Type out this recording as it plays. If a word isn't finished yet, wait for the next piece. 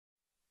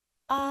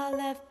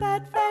Aleph,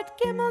 Bet, Ret,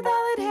 Gimel,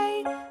 Dalet,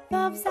 Hey,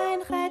 Vav,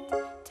 Zayin,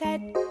 Chet,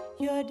 Tet,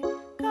 Yud,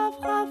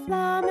 Kaf, Chaf,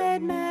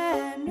 Lamed,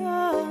 Mem,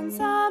 Nun,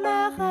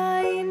 Samech,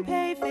 Ayin,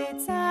 Pei, Fet,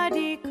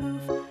 Tzadik,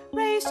 Kuf,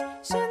 Resh,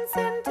 Shin,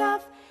 Sin,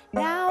 Taf.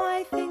 Now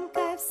I think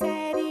I've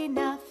said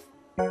enough.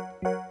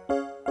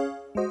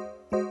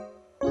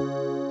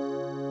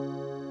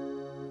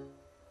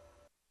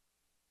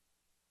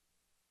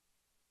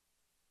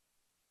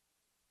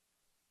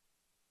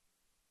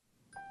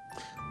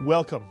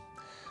 Welcome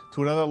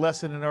to another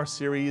lesson in our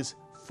series,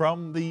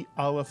 From the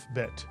Aleph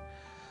Bet,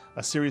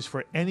 a series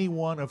for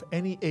anyone of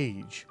any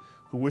age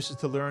who wishes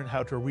to learn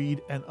how to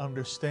read and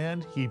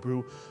understand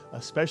Hebrew,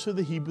 especially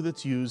the Hebrew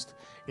that's used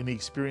in the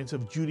experience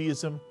of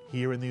Judaism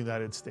here in the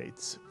United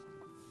States.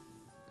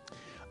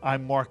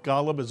 I'm Mark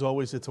Golub. As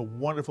always, it's a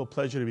wonderful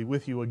pleasure to be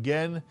with you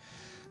again.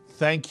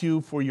 Thank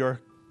you for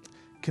your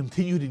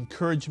continued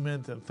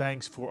encouragement and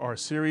thanks for our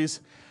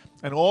series.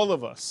 And all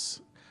of us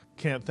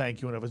can't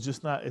thank you enough.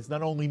 It's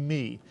not only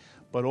me,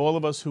 but all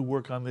of us who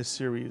work on this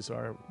series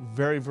are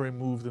very, very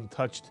moved and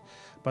touched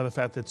by the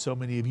fact that so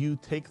many of you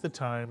take the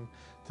time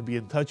to be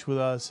in touch with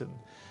us and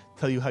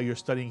tell you how you're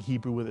studying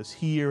Hebrew with us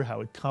here,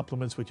 how it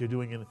complements what you're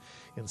doing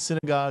in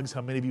synagogues, how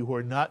many of you who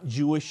are not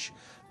Jewish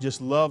just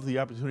love the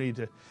opportunity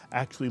to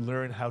actually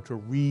learn how to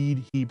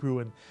read Hebrew,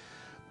 and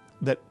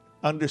that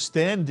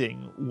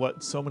understanding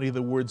what so many of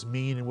the words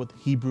mean and what the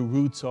Hebrew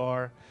roots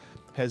are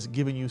has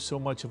given you so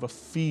much of a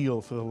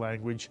feel for the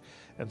language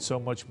and so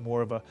much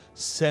more of a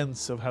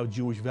sense of how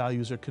Jewish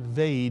values are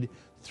conveyed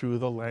through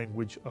the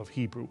language of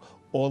Hebrew.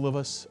 All of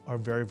us are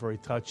very, very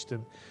touched,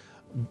 and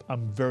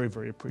I'm very,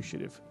 very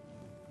appreciative.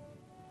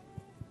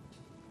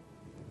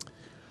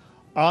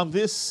 On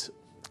this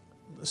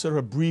sort of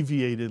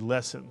abbreviated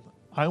lesson,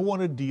 I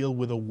want to deal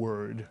with a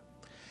word,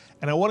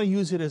 and I want to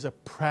use it as a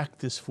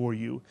practice for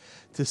you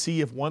to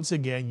see if once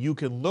again you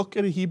can look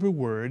at a Hebrew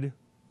word,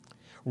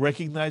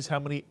 recognize how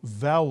many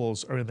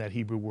vowels are in that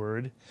Hebrew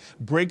word,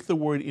 break the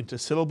word into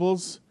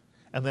syllables,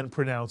 and then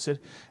pronounce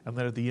it. And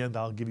then at the end,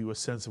 I'll give you a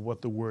sense of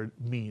what the word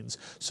means.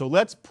 So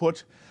let's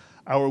put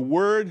our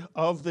word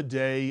of the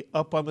day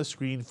up on the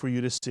screen for you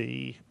to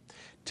see.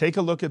 Take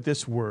a look at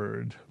this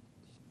word.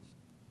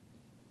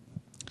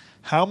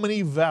 How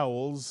many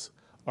vowels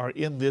are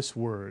in this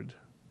word?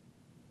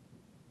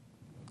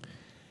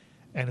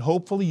 And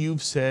hopefully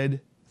you've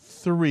said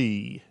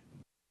 3.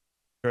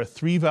 There are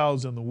 3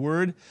 vowels in the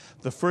word.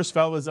 The first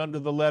vowel is under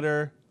the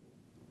letter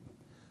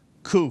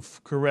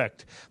Kuf,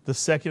 correct. The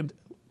second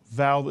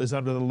vowel is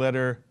under the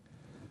letter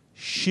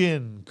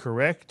Shin,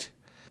 correct.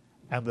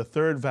 And the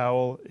third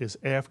vowel is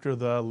after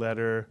the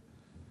letter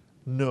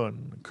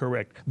Nun,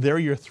 correct. There are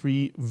your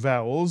 3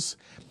 vowels.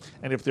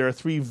 And if there are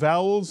 3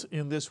 vowels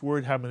in this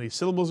word, how many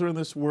syllables are in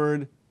this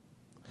word?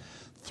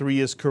 3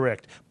 is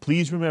correct.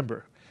 Please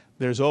remember,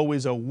 there's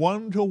always a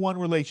one-to-one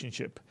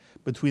relationship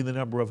between the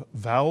number of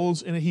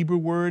vowels in a Hebrew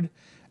word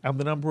and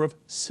the number of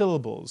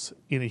syllables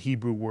in a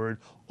Hebrew word.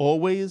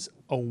 Always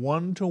a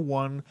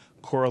one-to-one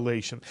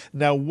correlation.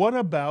 Now, what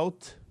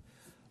about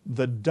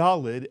the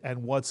Daled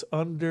and what's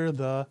under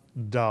the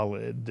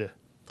Daled?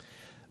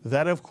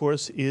 That, of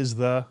course, is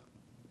the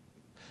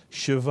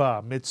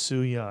Shiva,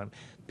 Mitsuyan.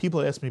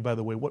 People ask me, by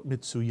the way, what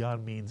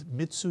Mitsuyan means.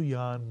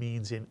 Mitsuyan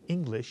means in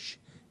English,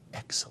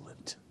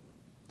 excellent.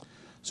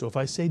 So if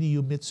I say to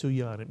you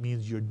Mitsuyan, it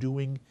means you're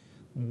doing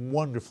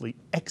wonderfully,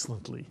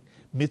 excellently.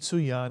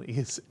 Mitsuyan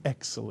is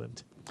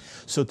excellent.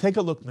 So take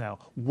a look now.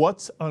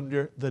 What's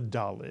under the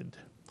Daled?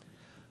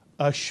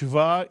 A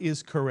Shva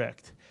is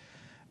correct.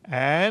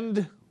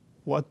 And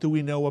what do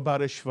we know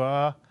about a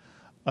Shva?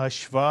 A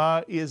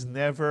Shva is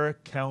never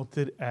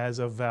counted as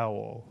a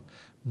vowel.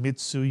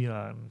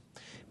 Mitsuyan.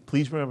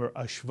 Please remember,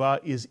 a Shva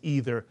is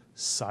either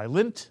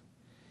silent,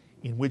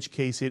 in which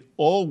case it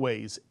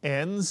always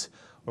ends,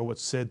 or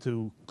what's said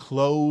to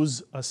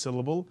close a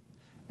syllable,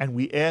 and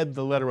we add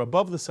the letter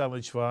above the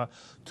silent Shva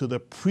to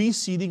the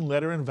preceding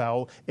letter and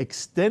vowel,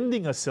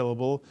 extending a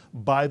syllable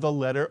by the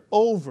letter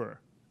over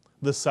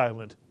the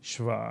silent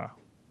Shva.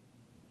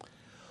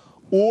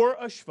 Or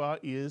a Shva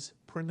is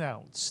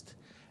pronounced.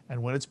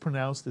 And when it's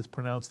pronounced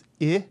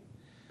I,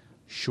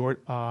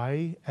 short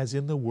I, as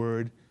in the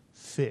word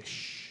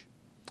fish.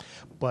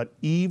 But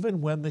even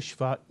when the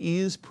Shva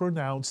is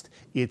pronounced,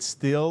 it's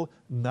still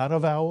not a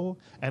vowel,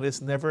 and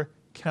it's never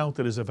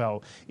counted as a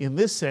vowel. In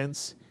this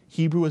sense,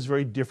 Hebrew is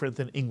very different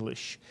than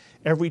English.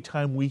 Every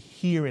time we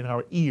hear in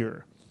our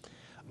ear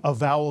a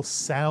vowel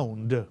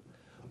sound,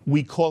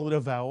 we call it a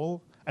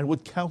vowel and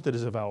would count it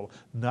as a vowel.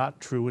 Not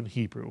true in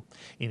Hebrew.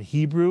 In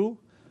Hebrew,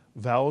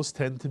 vowels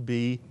tend to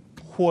be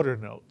quarter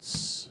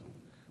notes.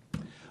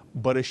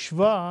 But a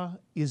Shva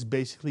is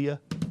basically a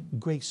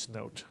grace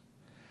note.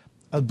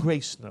 A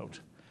grace note.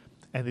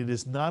 And it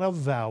is not a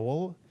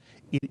vowel.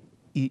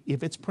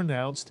 If it's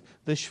pronounced,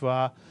 the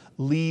Shva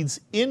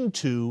leads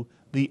into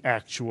the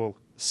actual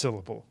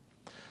syllable.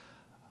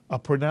 A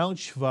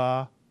pronounced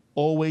Shva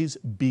always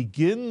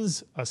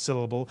begins a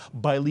syllable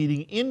by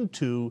leading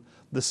into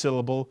the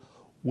syllable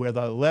where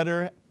the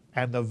letter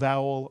and the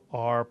vowel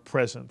are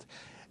present.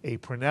 A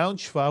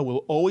pronounced Shva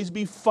will always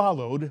be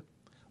followed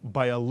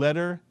by a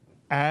letter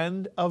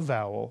and a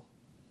vowel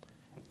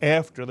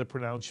after the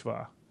pronounced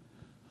shva,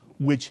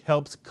 which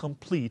helps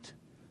complete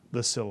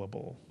the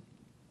syllable.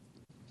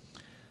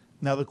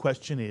 Now the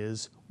question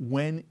is,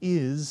 when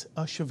is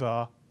a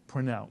shva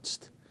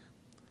pronounced?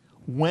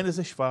 When is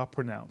a shva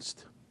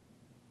pronounced?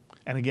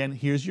 And again,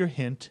 here's your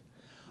hint.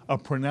 A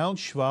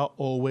pronounced shva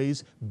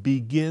always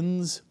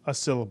begins a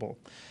syllable.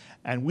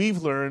 And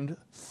we've learned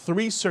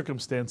 3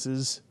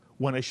 circumstances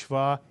when a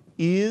shva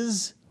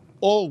is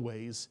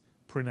always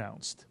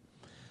pronounced.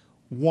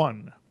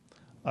 1,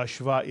 a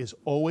shva is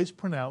always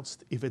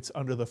pronounced if it's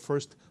under the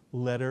first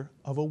letter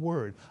of a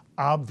word,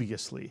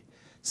 obviously,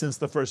 since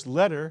the first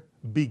letter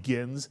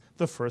begins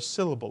the first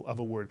syllable of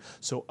a word.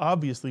 So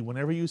obviously,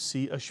 whenever you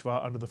see a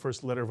shva under the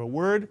first letter of a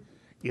word,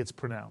 it's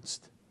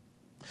pronounced.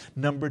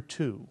 Number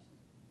 2,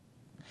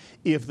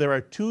 if there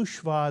are 2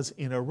 shvas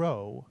in a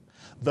row,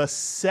 the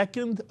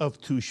second of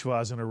 2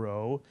 shvas in a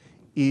row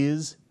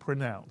is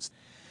pronounced.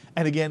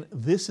 And again,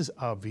 this is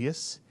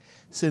obvious,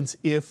 since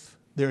if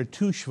there are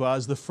 2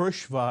 shvas, the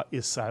first shva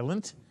is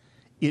silent,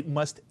 it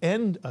must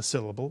end a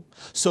syllable,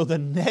 so the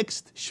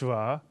next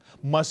shva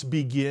must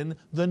begin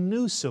the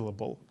new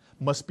syllable,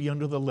 must be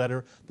under the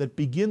letter that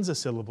begins a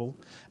syllable,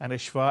 and a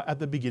shva at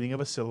the beginning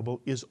of a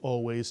syllable is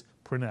always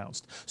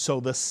pronounced. So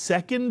the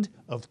second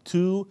of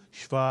 2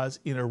 shvas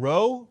in a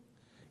row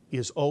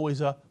is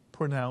always a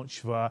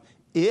pronounced shva,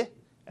 I,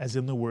 as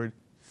in the word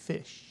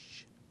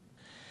fish.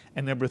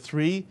 And number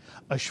 3,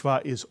 a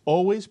shva is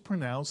always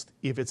pronounced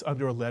if it's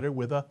under a letter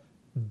with a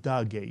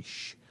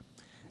dagesh.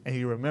 And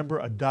you remember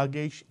a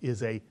dagesh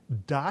is a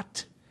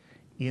dot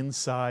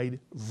inside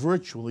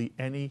virtually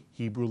any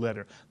Hebrew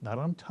letter. Not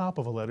on top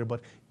of a letter, but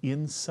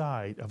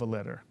inside of a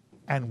letter.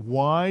 And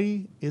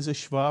why is a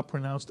shva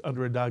pronounced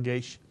under a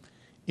dagesh?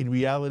 In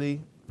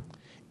reality,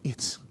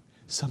 it's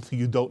something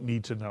you don't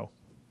need to know.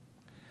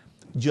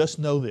 Just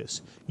know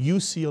this. You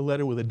see a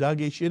letter with a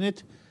dagesh in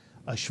it,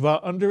 a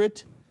shva under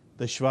it,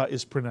 the shva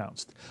is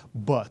pronounced.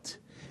 But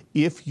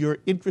if you're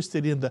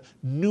interested in the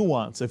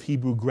nuance of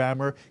Hebrew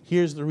grammar,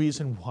 here's the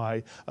reason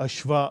why a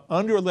shva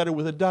under a letter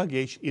with a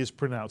dagesh is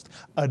pronounced.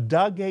 A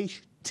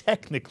dagesh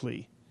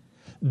technically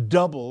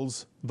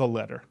doubles the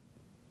letter.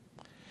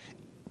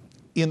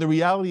 In the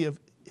reality of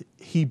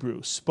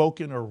Hebrew,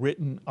 spoken or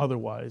written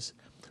otherwise,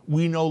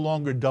 we no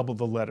longer double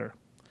the letter.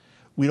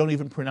 We don't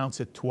even pronounce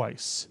it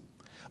twice.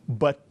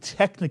 But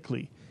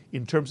technically,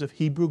 in terms of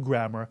Hebrew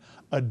grammar,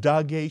 a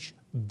dagesh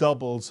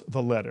doubles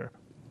the letter.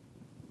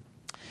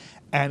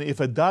 And if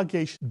a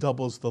dagesh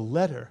doubles the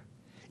letter,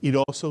 it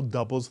also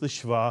doubles the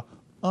shva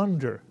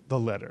under the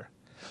letter.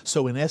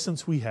 So in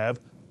essence, we have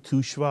 2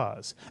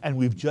 shvas. And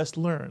we've just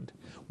learned,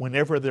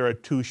 whenever there are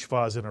 2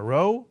 shvas in a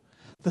row,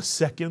 the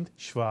second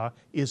shva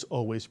is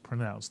always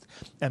pronounced.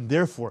 And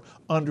therefore,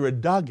 under a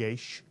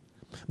dagesh,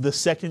 the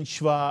second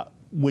shva,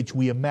 which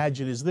we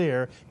imagine is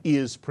there,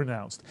 is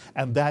pronounced.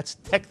 And that's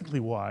technically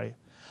why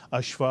a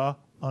shva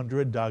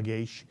under a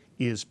dagesh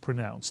is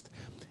pronounced.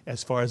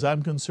 As far as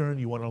I'm concerned,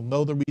 you want to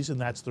know the reason,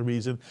 that's the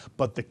reason.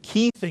 But the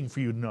key thing for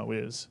you to know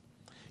is,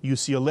 you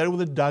see a letter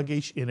with a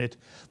dagesh in it,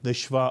 the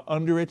shva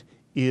under it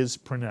is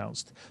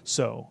pronounced.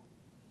 So,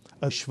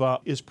 a shva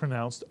is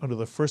pronounced under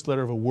the first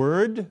letter of a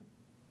word,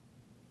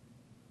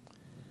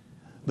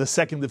 the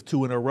second of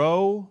 2 in a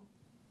row,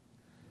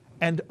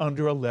 and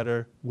under a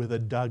letter with a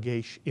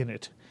dagesh in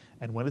it.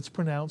 And when it's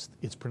pronounced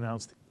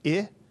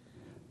I,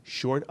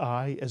 short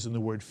I, as in the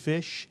word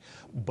fish,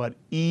 but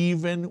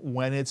even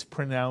when it's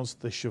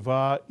pronounced, the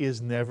shva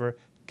is never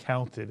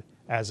counted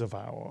as a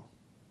vowel.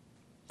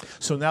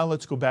 So now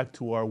let's go back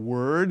to our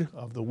word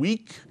of the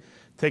week.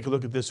 Take a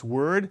look at this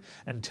word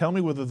and tell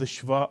me whether the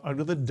shva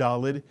under the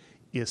daled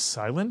is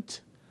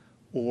silent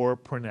or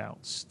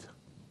pronounced.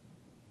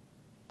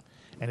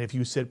 And if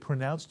you said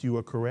pronounced, you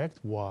are correct.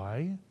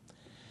 Why?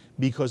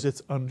 Because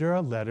it's under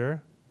a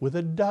letter with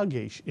a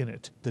dagesh in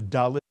it, the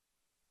daled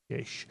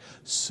dagesh.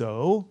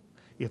 So,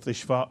 if the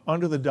shva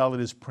under the daled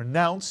is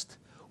pronounced,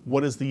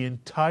 what is the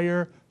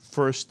entire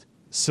first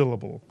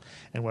syllable?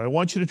 And what I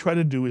want you to try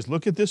to do is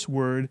look at this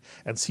word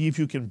and see if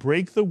you can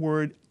break the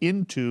word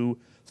into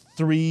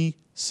 3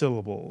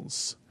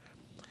 syllables.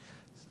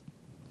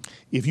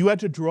 If you had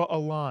to draw a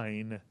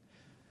line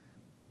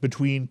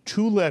between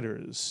 2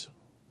 letters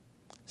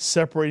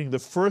separating the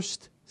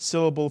first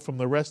syllable from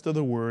the rest of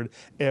the word,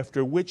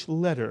 after which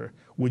letter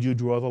would you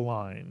draw the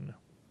line?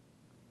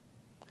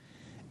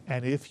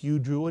 And if you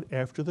drew it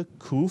after the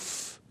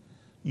kuf,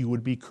 you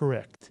would be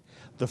correct.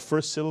 The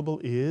first syllable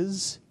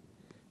is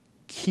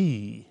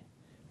ki,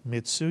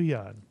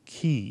 mitsuyan,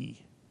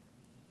 ki.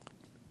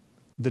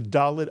 The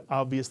daled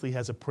obviously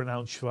has a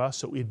pronounced shva,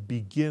 so it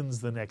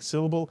begins the next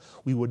syllable.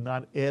 We would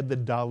not add the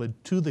daled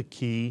to the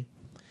ki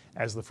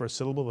as the first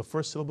syllable. The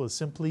first syllable is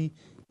simply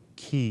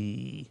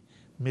ki,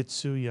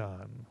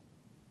 mitsuyan.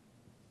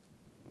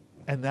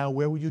 And now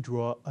where would you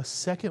draw a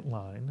second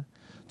line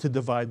to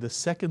divide the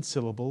second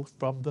syllable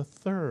from the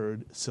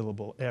third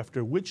syllable?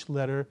 After which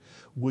letter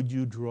would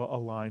you draw a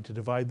line to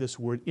divide this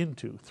word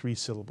into 3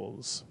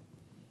 syllables?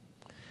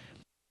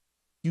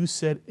 You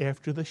said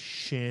after the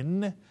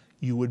shin,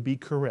 you would be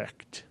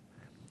correct.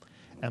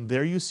 And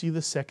there you see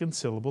the second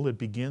syllable. It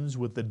begins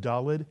with the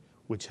dalid,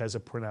 which has a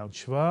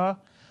pronounced shva.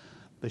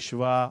 The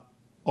shva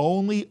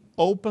only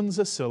opens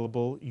a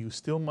syllable. You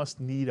still must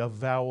need a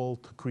vowel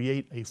to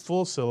create a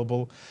full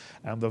syllable,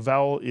 and the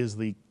vowel is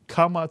the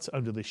kamatz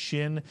under the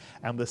shin,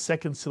 and the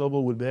second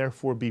syllable would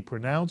therefore be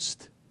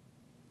pronounced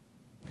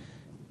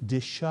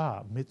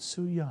disha,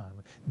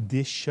 mitsuyan,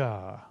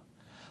 disha.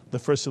 The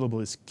first syllable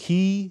is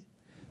ki,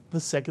 the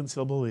second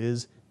syllable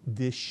is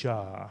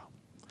disha.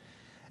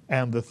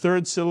 And the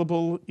third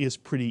syllable is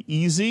pretty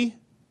easy.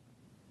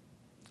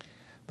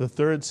 The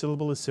third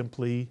syllable is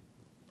simply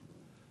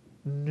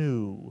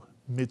nu,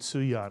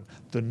 mitsuyan,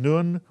 the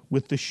nun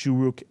with the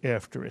shuruk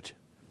after it.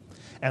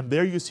 And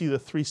there you see the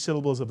three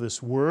syllables of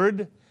this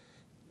word,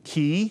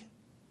 ki,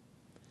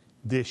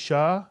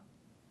 disha,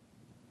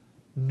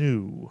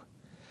 nu.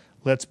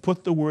 Let's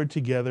put the word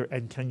together,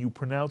 and can you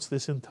pronounce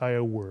this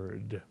entire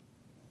word?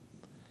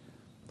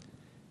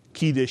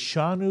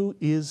 Kideshanu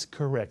is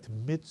correct.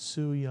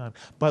 Mitsuyan.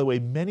 By the way,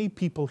 many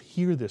people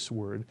hear this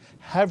word,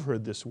 have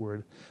heard this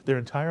word their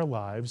entire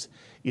lives.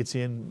 It's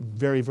in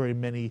very, very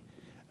many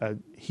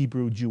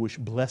Hebrew Jewish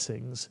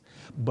blessings,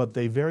 but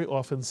they very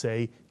often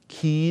say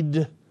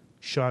Kid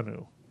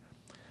Shanu,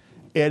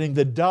 adding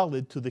the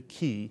dalid to the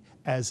ki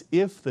as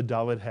if the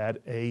dalid had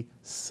a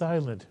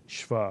silent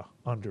shva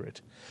under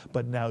it.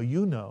 But now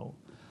you know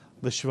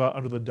the shva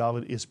under the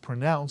dalid is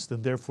pronounced,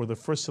 and therefore the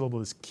first syllable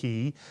is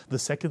ki, the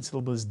second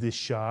syllable is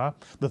disha,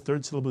 the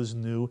third syllable is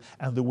nu,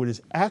 and the word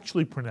is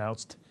actually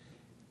pronounced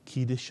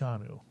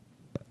kideshanu.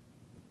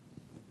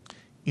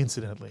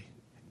 Incidentally,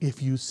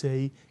 if you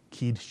say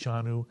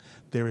kideshanu,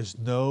 there is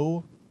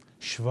no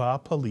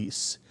shva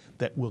police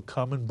that will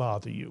come and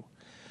bother you.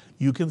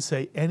 You can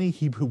say any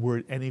Hebrew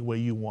word any way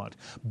you want,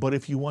 but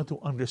if you want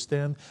to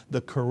understand the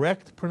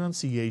correct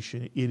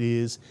pronunciation, it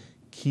is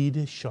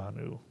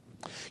kideshanu.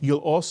 You'll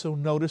also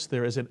notice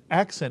there is an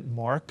accent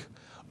mark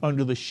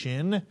under the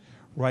shin,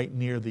 right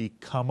near the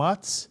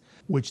kamatz,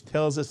 which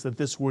tells us that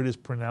this word is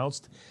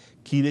pronounced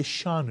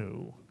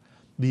kideshanu.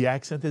 The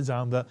accent is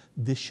on the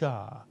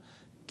disha,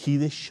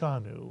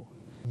 kideshanu,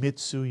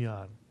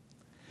 mitsuyan.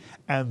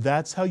 And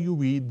that's how you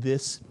read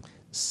this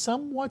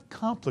somewhat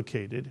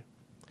complicated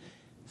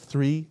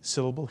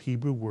three-syllable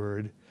Hebrew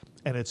word,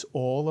 and it's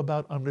all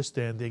about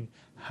understanding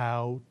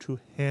how to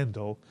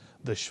handle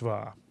the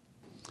shva.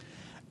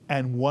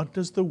 And what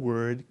does the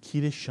word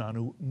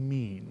kideshanu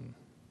mean?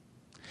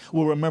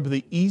 Well, remember,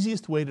 the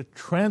easiest way to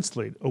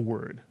translate a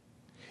word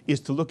is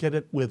to look at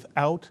it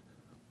without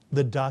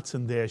the dots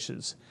and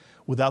dashes,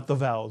 without the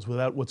vowels,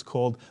 without what's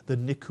called the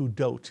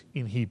nikudot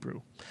in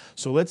Hebrew.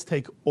 So let's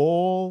take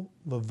all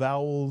the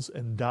vowels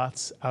and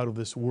dots out of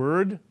this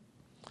word,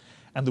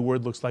 and the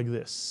word looks like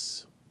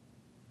this.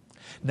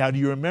 Now, do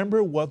you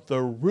remember what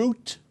the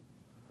root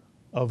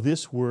of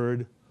this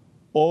word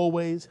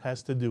always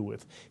has to do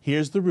with?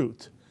 Here's the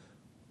root.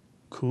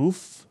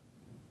 Kuf,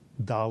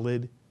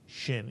 dalid,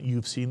 shin.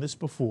 You've seen this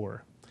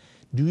before.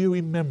 Do you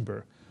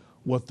remember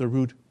what the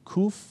root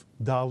kuf,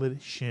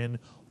 dalid, shin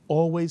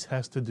always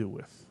has to do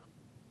with?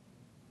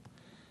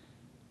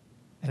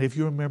 And if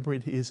you remember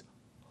it is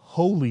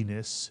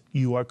holiness,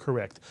 you are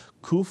correct.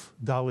 Kuf,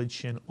 dalid,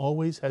 shin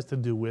always has to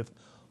do with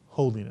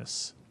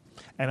holiness.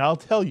 And I'll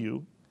tell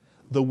you,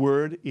 the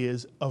word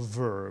is a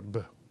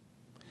verb.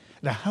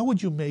 Now, how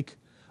would you make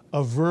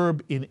a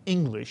verb in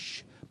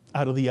English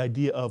out of the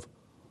idea of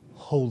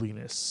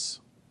holiness?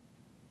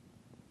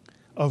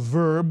 A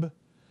verb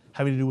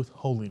having to do with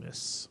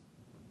holiness.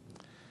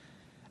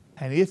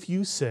 And if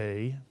you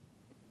say,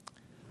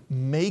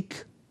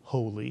 make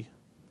holy,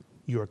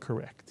 you're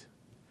correct.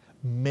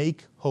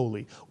 Make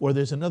holy. Or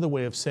there's another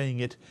way of saying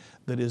it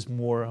that is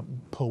more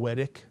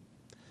poetic,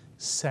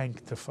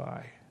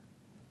 sanctify.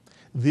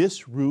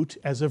 This root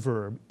as a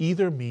verb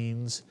either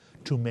means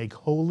to make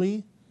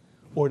holy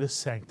or to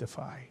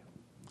sanctify.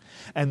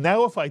 And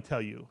now if I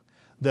tell you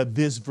that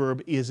this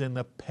verb is in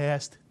the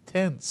past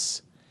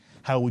tense,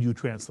 how would you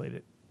translate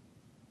it?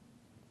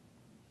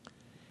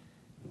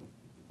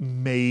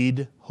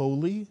 Made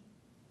holy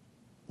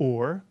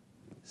or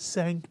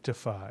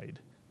sanctified,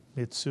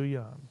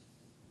 mitsuyan.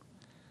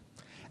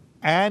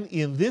 And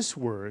in this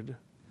word,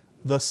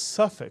 the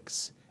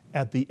suffix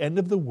at the end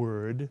of the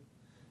word,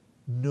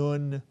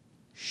 nun,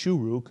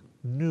 shuruk,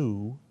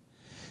 nu,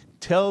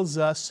 tells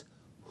us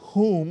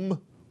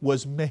whom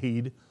was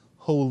made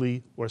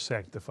holy or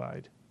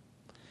sanctified.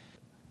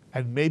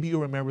 And maybe you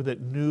remember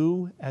that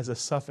nu as a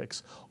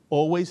suffix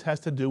always has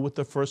to do with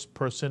the first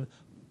person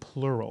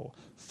plural.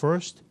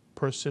 First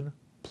person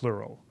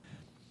plural.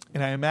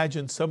 And I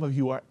imagine some of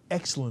you are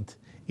excellent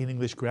in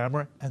English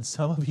grammar, and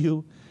some of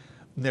you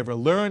never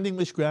learned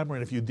English grammar,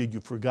 and if you did, you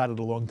forgot it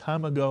a long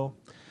time ago.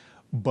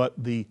 But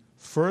the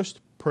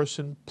first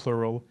person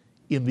plural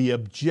in the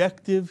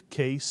objective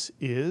case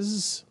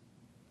is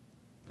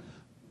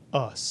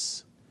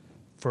us.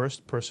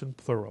 First person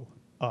plural,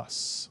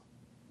 us.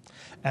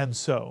 And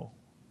so,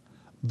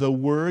 the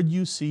word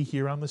you see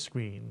here on the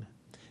screen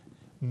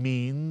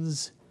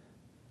means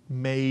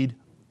made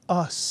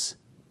us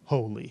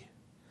holy,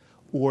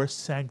 or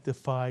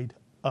sanctified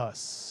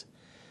us.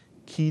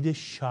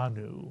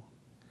 Kiddushanu.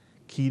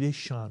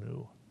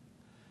 Kiddushanu.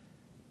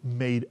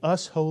 Made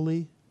us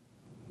holy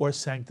or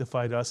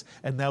sanctified us.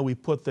 And now we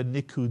put the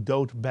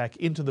nikudot back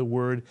into the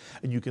word,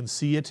 and you can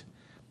see it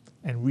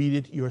and read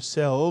it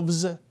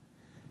yourselves.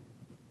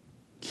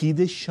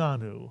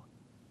 Kiddushanu.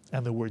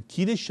 And the word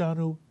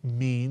Kiddushanu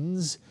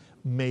means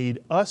made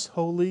us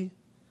holy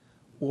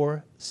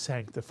or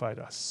sanctified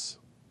us.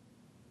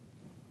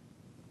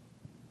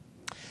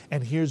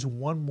 And here's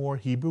one more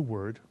Hebrew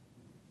word.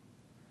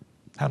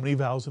 How many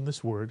vowels in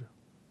this word?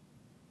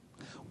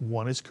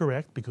 One is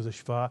correct because a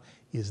shva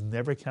is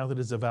never counted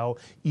as a vowel,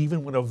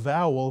 even when a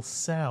vowel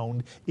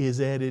sound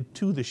is added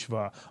to the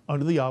shva.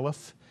 Under the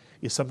Aleph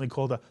is something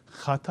called a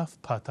chataf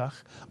patach,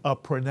 a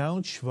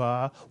pronounced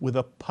shva with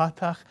a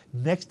patach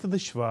next to the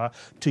shva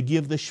to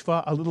give the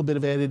shva a little bit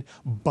of added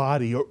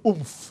body or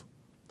oomph.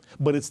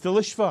 But it's still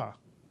a shva,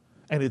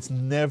 and it's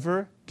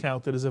never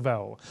counted as a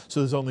vowel. So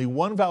there's only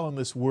one vowel in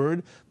this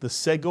word, the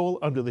segol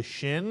under the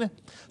shin.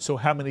 So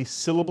how many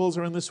syllables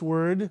are in this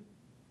word?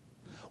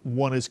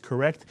 One is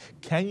correct.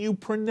 Can you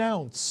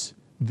pronounce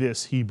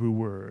this Hebrew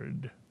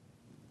word?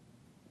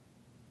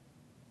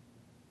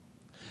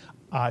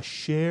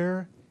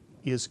 Asher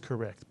is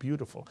correct.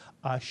 Beautiful.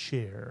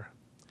 Asher.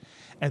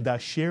 And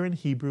asher in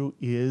Hebrew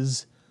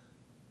is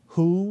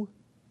who,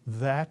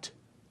 that,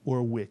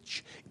 or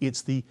which.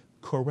 It's the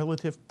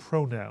correlative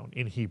pronoun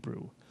in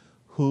Hebrew.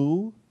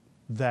 Who,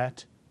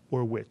 that,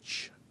 or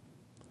which.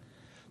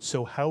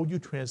 So how would you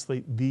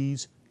translate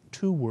these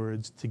two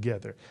words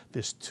together?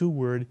 This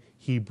two-word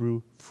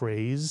Hebrew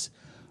phrase,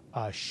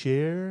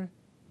 Asher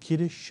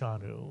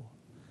Kiddushanu.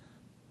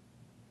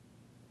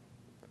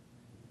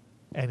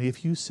 And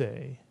if you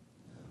say,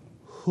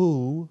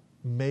 who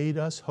made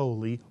us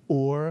holy,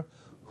 or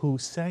who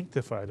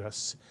sanctified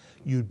us,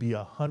 you'd be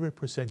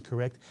 100%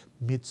 correct.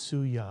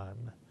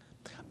 Mitsuyan.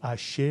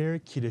 Asher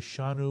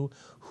Kiddushanu,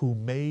 who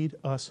made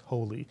us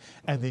holy.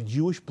 And in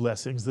Jewish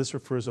blessings, this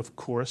refers, of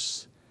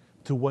course,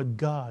 to what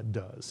God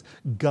does.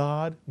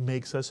 God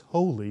makes us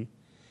holy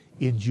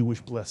in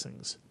Jewish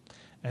blessings.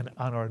 And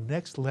on our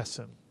next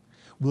lesson,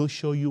 we'll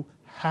show you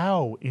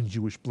how in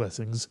Jewish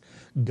blessings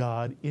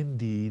God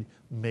indeed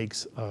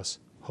makes us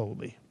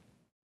holy.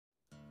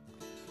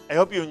 I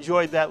hope you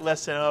enjoyed that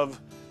lesson of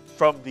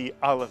From the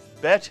Aleph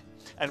Bet.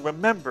 And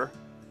remember,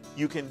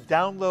 you can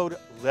download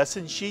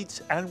lesson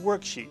sheets and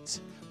worksheets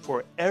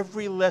for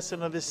every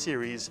lesson of this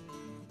series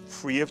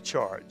free of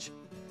charge.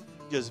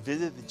 Just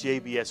visit the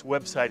JBS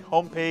website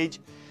homepage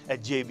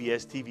at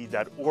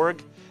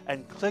jbstv.org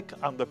and click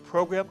on the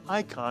program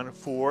icon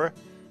for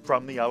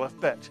From the Aleph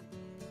Bet.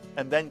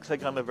 And then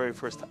click on the very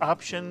first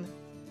option,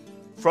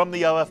 From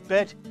the Aleph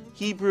Bet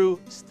Hebrew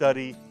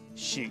Study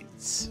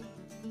Sheets.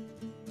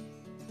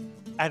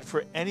 And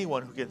for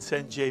anyone who can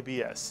send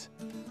JBS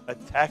a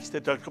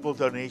tax-deductible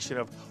donation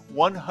of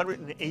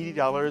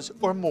 $180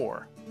 or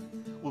more,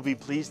 we'll be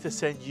pleased to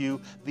send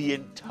you the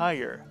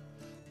entire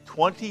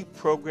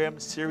 20-program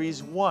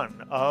Series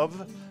 1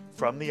 of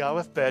From the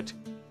Aleph Bet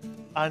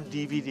on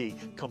DVD,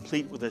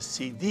 complete with a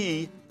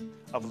CD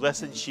of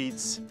lesson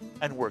sheets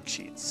and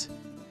worksheets.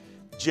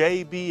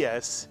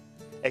 JBS,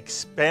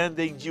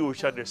 expanding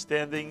Jewish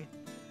understanding,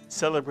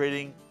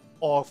 celebrating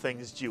all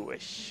things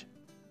Jewish.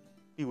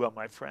 Be well,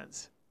 my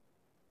friends.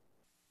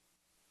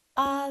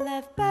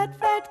 Aleph, Bet,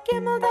 Ret,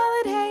 Gimel,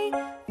 Dalet, Hey,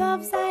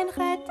 Vav, Zayin,